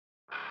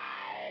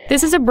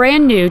This is a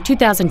brand new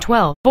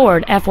 2012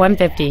 Ford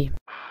F-150.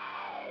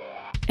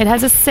 It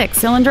has a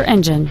 6-cylinder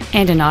engine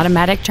and an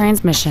automatic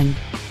transmission.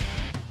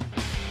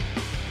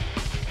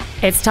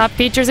 Its top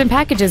features and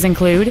packages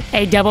include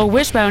a double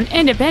wishbone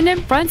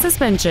independent front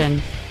suspension,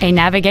 a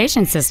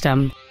navigation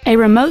system, a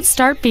remote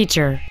start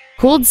feature,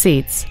 cooled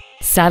seats,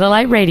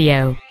 satellite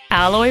radio,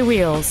 alloy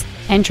wheels,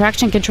 and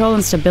traction control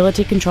and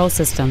stability control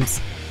systems.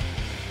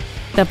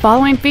 The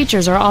following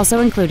features are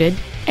also included: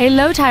 a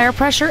low tire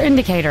pressure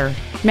indicator,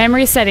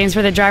 memory settings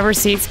for the driver's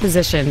seat's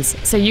positions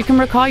so you can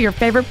recall your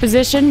favorite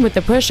position with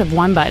the push of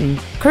one button,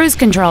 cruise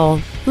control,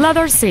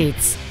 leather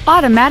seats,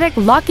 automatic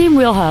locking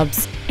wheel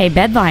hubs, a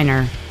bed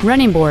liner,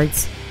 running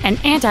boards, an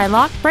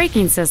anti-lock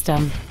braking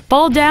system,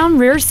 fold-down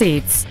rear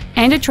seats,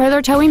 and a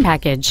trailer towing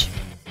package.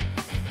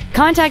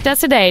 Contact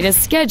us today to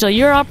schedule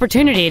your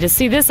opportunity to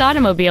see this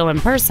automobile in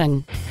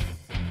person.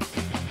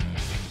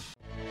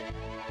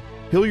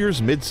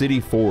 Hillyer's Mid-City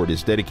Ford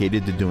is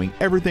dedicated to doing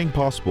everything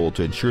possible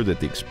to ensure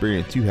that the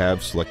experience you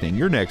have selecting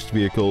your next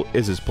vehicle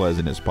is as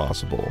pleasant as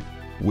possible.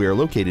 We are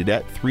located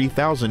at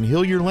 3000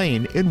 Hillier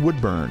Lane in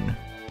Woodburn.